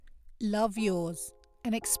Love Yours,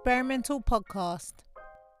 an experimental podcast.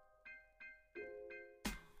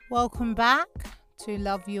 Welcome back to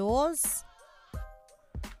Love Yours.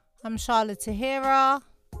 I'm Charlotte Tahira,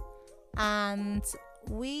 and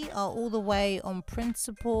we are all the way on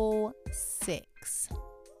principle 6.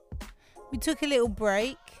 We took a little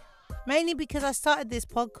break, mainly because I started this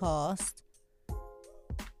podcast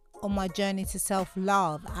on my journey to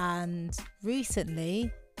self-love, and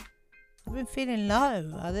recently I've been feeling low.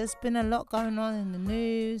 There's been a lot going on in the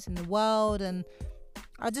news, in the world, and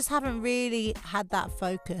I just haven't really had that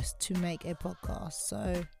focus to make a podcast.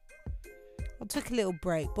 So I took a little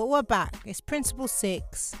break, but we're back. It's Principle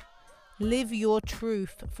 6, Live Your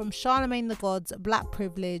Truth, from Charlamagne Tha God's Black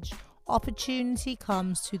Privilege. Opportunity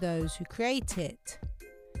comes to those who create it.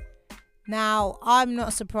 Now, I'm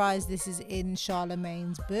not surprised this is in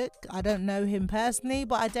Charlamagne's book. I don't know him personally,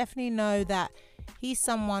 but I definitely know that he's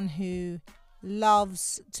someone who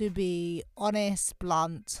loves to be honest,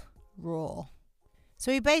 blunt, raw.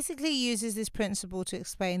 So he basically uses this principle to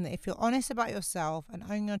explain that if you're honest about yourself and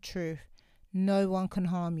own your truth, no one can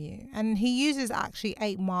harm you. And he uses actually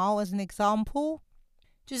 8 Mile as an example.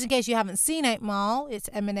 Just in case you haven't seen 8 Mile, it's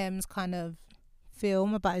Eminem's kind of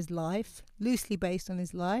film about his life, loosely based on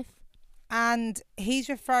his life. And he's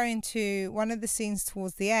referring to one of the scenes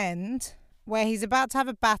towards the end where he's about to have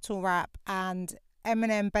a battle rap, and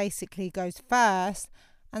Eminem basically goes first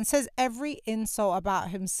and says every insult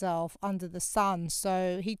about himself under the sun.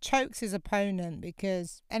 So he chokes his opponent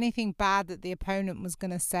because anything bad that the opponent was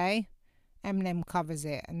going to say, Eminem covers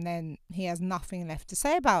it, and then he has nothing left to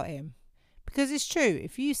say about him. Because it's true,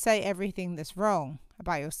 if you say everything that's wrong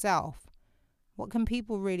about yourself, what can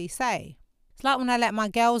people really say? It's like when I let my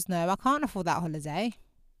girls know I can't afford that holiday.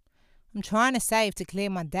 I'm trying to save to clear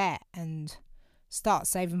my debt and start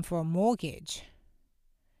saving for a mortgage.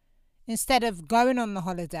 Instead of going on the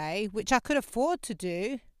holiday, which I could afford to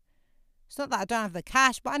do. It's not that I don't have the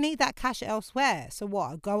cash, but I need that cash elsewhere. So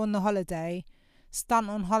what? I go on the holiday, stunt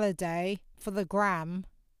on holiday for the gram,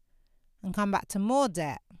 and come back to more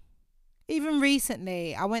debt. Even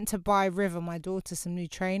recently, I went to buy River, my daughter, some new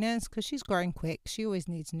trainers because she's growing quick. She always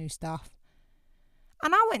needs new stuff.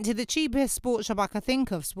 And I went to the cheapest sports shop I could think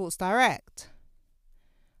of, Sports Direct.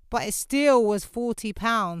 But it still was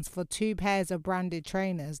 £40 for 2 pairs of branded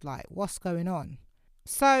trainers. Like, what's going on?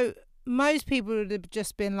 So most people would have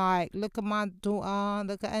just been like, look at my daughter,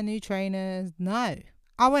 look at her new trainers. No.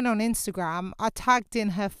 I went on Instagram, I tagged in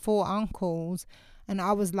her 4 uncles, and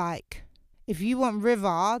I was like, if you want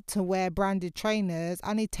River to wear branded trainers,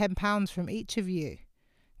 I need £10 from each of you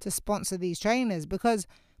to sponsor these trainers, because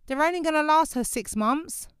they're only going to last her 6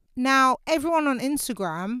 months. Now, everyone on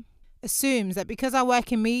Instagram assumes that because I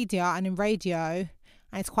work in media and in radio,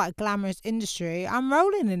 and it's quite a glamorous industry, I'm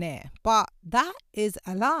rolling in it. But that is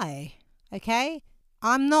a lie, okay?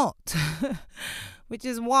 I'm not. Which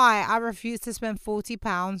is why I refuse to spend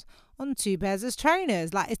 £40 on 2 pairs of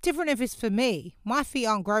trainers. Like, it's different if it's for me. My feet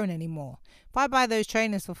aren't grown anymore. If I buy those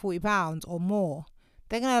trainers for £40 or more,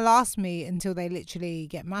 they're going to last me until they literally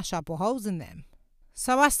get mash up or holes in them.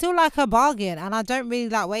 So I still like a bargain, and I don't really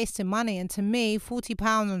like wasting money. And to me,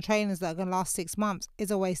 £40 on trainers that are going to last 6 months is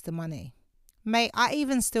a waste of money. Mate, I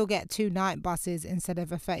even still get 2 night buses instead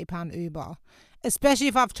of a £30 Uber. Especially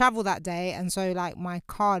if I've travelled that day, and so like my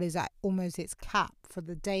card is at almost its cap for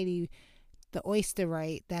the oyster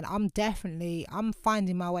rate, then I'm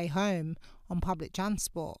finding my way home on public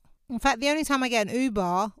transport. In fact, the only time I get an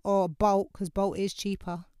Uber or Bolt, because Bolt is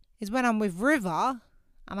cheaper, is when I'm with River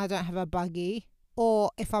and I don't have a buggy,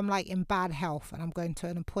 or if I'm like in bad health and I'm going to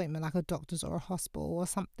an appointment like a doctor's or a hospital or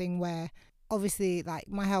something where obviously like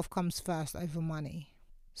my health comes first over money.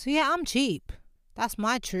 So yeah, I'm cheap. That's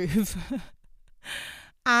my truth.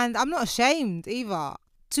 And I'm not ashamed either.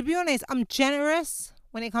 To be honest, I'm generous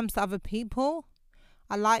when it comes to other people.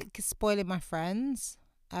 I like spoiling my friends.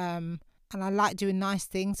 And I like doing nice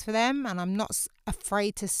things for them. And I'm not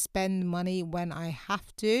afraid to spend money when I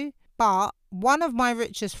have to. But one of my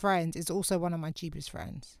richest friends is also one of my cheapest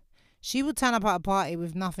friends. She would turn up at a party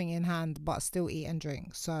with nothing in hand but still eat and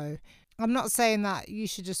drink. So I'm not saying that you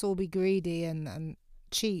should just all be greedy and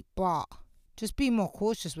cheap, but just be more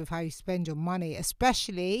cautious with how you spend your money,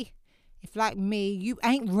 especially if, like me, you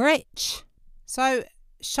ain't rich. So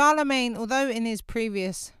Charlamagne, although in his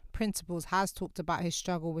previous principles has talked about his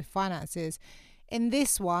struggle with finances, in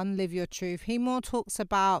this one, Live Your Truth, he more talks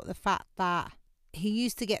about the fact that he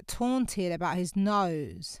used to get taunted about his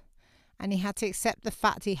nose, and he had to accept the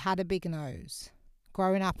fact he had a big nose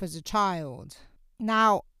growing up as a child.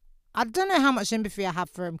 Now, I don't know how much sympathy I have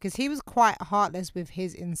for him, because he was quite heartless with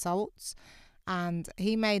his insults, and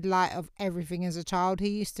he made light of everything as a child. He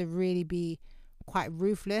used to really be quite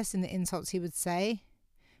ruthless in the insults he would say,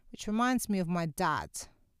 which reminds me of my dad.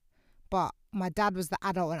 But my dad was the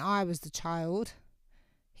adult and I was the child.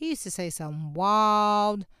 He used to say some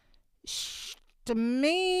wild shh to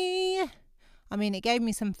me. I mean, it gave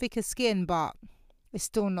me some thicker skin, but it's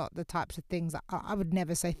still not the types of things that I would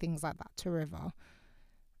never say things like that to River.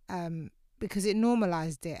 Because it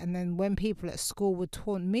normalised it. And then when people at school would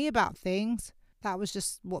taunt me about things, that was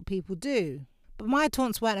just what people do. But my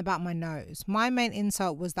taunts weren't about my nose. My main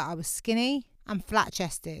insult was that I was skinny and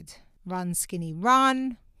flat-chested. Run, skinny,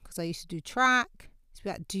 run, because I used to do track. It's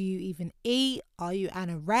like, do you even eat? Are you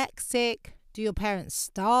anorexic? Do your parents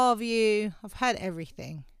starve you? I've heard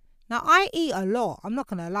everything. Now, I eat a lot. I'm not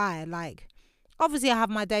going to lie. Like, obviously, I have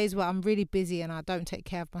my days where I'm really busy and I don't take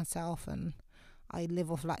care of myself and I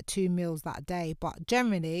live off like 2 meals that day. But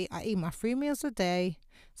generally, I eat my 3 meals a day,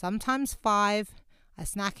 sometimes 5. I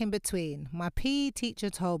snack in between. My PE teacher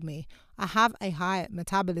told me I have a high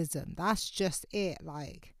metabolism. That's just it.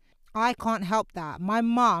 Like, I can't help that. My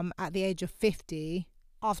mum, at the age of 50,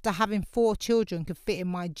 after having 4 children, could fit in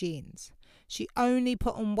my jeans. She only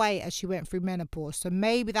put on weight as she went through menopause. So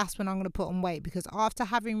maybe that's when I'm going to put on weight, because after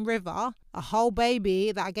having River, a whole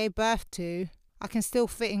baby that I gave birth to, I can still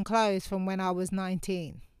fit in clothes from when I was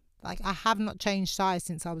 19. Like, I have not changed size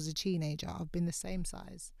since I was a teenager. I've been the same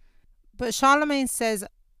size. But Charlamagne says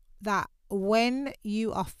that when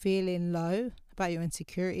you are feeling low about your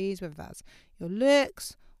insecurities, whether that's your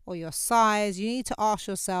looks or your size, you need to ask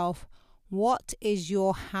yourself, what is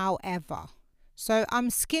your however? So I'm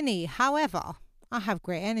skinny, however, I have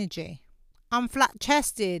great energy. I'm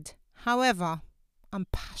flat-chested, however, I'm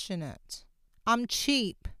passionate. I'm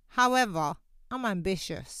cheap, however, I'm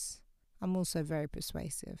ambitious. I'm also very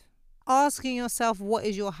persuasive. Asking yourself what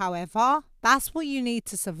is your however, that's what you need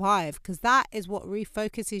to survive, because that is what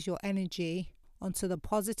refocuses your energy onto the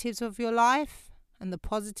positives of your life and the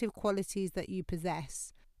positive qualities that you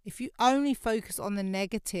possess. If you only focus on the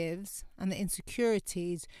negatives and the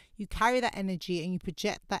insecurities, you carry that energy and you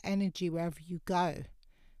project that energy wherever you go.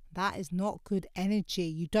 That is not good energy.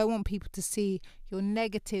 You don't want people to see your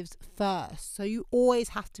negatives first. So you always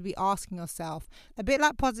have to be asking yourself, a bit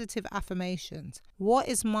like positive affirmations, what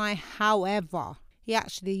is my however? He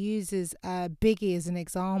actually uses Biggie as an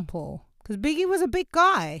example, because Biggie was a big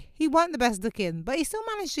guy. He wasn't the best looking, but he still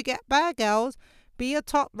managed to get bad girls, be a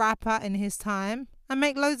top rapper in his time, and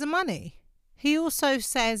make loads of money. He also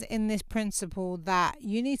says in this principle that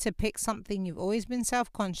you need to pick something you've always been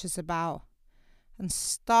self-conscious about and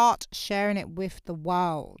start sharing it with the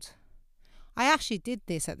world. I actually did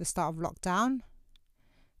this at the start of lockdown.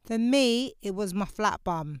 For me, it was my flat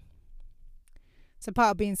bum. So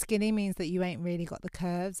part of being skinny means that you ain't really got the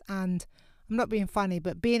curves. And I'm not being funny,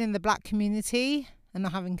 but being in the black community and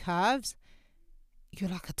not having curves, you're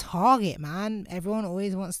like a target, man. Everyone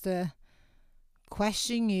always wants to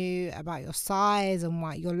question you about your size and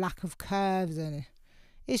what your lack of curves, and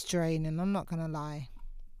it's draining, I'm not gonna lie.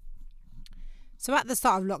 So at the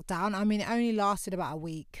start of lockdown, I mean, it only lasted about a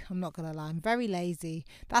week. I'm not gonna lie, I'm very lazy.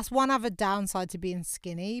 That's one other downside to being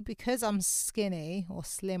skinny. Because I'm skinny, or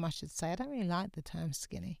slim I should say, I don't really like the term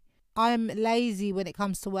skinny. I'm lazy when it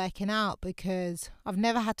comes to working out, because I've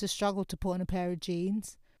never had to struggle to put on a pair of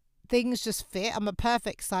jeans. Things just fit. I'm a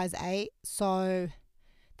perfect size 8, so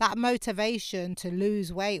that motivation to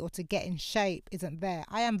lose weight or to get in shape isn't there.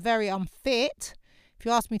 I am very unfit. If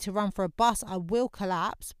you ask me to run for a bus, I will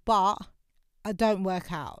collapse, but I don't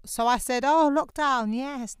work out. So I said, oh, lockdown,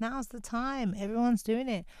 yes, now's the time. Everyone's doing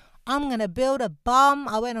it. I'm going to build a bum.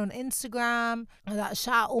 I went on Instagram. I like,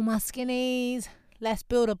 shout out all my skinnies. Let's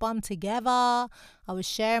build a bum together. I was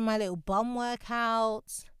sharing my little bum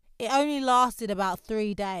workouts. It only lasted about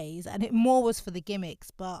 3 days, and it more was for the gimmicks,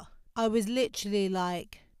 but I was literally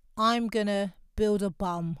like, I'm going to build a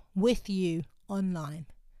bum with you online.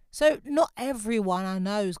 So not everyone I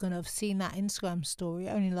know is going to have seen that Instagram story.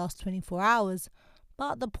 It only lasts 24 hours.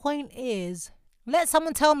 But the point is, let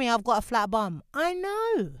someone tell me I've got a flat bum. I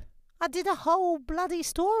know. I did a whole bloody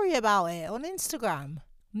story about it on Instagram.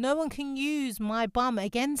 No one can use my bum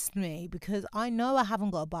against me because I know I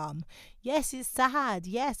haven't got a bum. Yes, it's sad.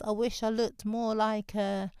 Yes, I wish I looked more like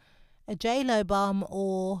a J-Lo bum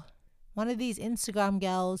or one of these Instagram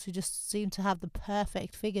girls who just seem to have the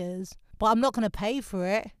perfect figures. But I'm not going to pay for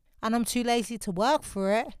it. And I'm too lazy to work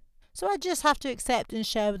for it. So I just have to accept and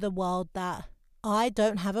share with the world that I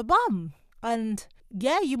don't have a bum. And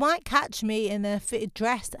yeah, you might catch me in a fitted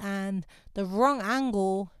dress and the wrong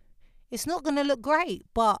angle. It's not going to look great,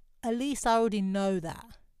 but at least I already know that.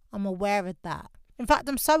 I'm aware of that. In fact,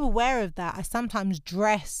 I'm so aware of that, I sometimes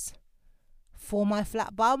dress for my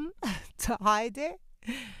flat bum to hide it.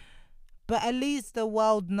 But at least the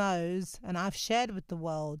world knows, and I've shared with the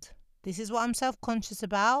world, this is what I'm self-conscious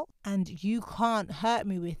about, and you can't hurt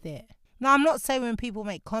me with it. Now, I'm not saying when people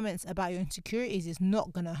make comments about your insecurities, it's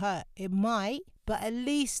not going to hurt. It might, but at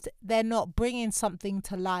least they're not bringing something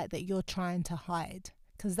to light that you're trying to hide,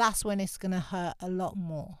 because that's when it's going to hurt a lot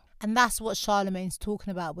more. And that's what Charlamagne's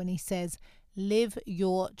talking about when he says, live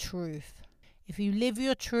your truth. If you live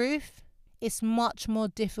your truth, it's much more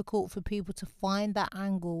difficult for people to find that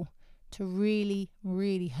angle to really,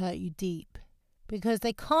 really hurt you deep, because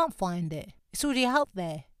they can't find it. It's already out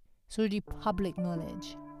there. It's already public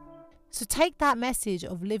knowledge. So take that message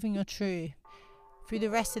of living your truth through the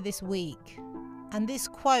rest of this week. And this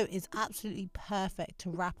quote is absolutely perfect to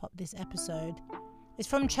wrap up this episode. It's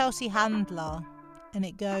from Chelsea Handler, and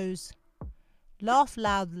it goes, laugh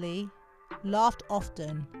loudly, laugh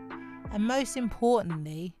often, and most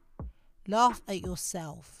importantly, laugh at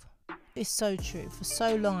yourself. It's so true. For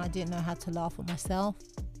so long I didn't know how to laugh at myself.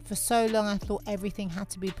 For so long I thought everything had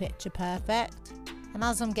to be picture perfect. And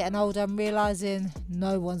as I'm getting older, I'm realising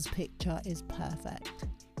no one's picture is perfect.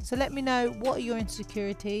 So let me know, what are your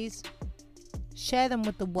insecurities? Share them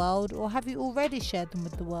with the world, or have you already shared them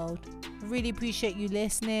with the world? I really appreciate you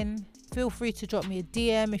listening. Feel free to drop me a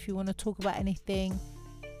DM if you want to talk about anything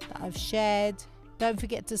that I've shared. Don't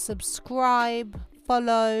forget to subscribe,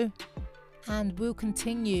 follow, and we'll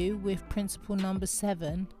continue with principle number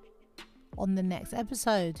 7 on the next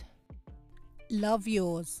episode. Love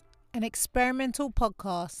Yours, an experimental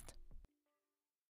podcast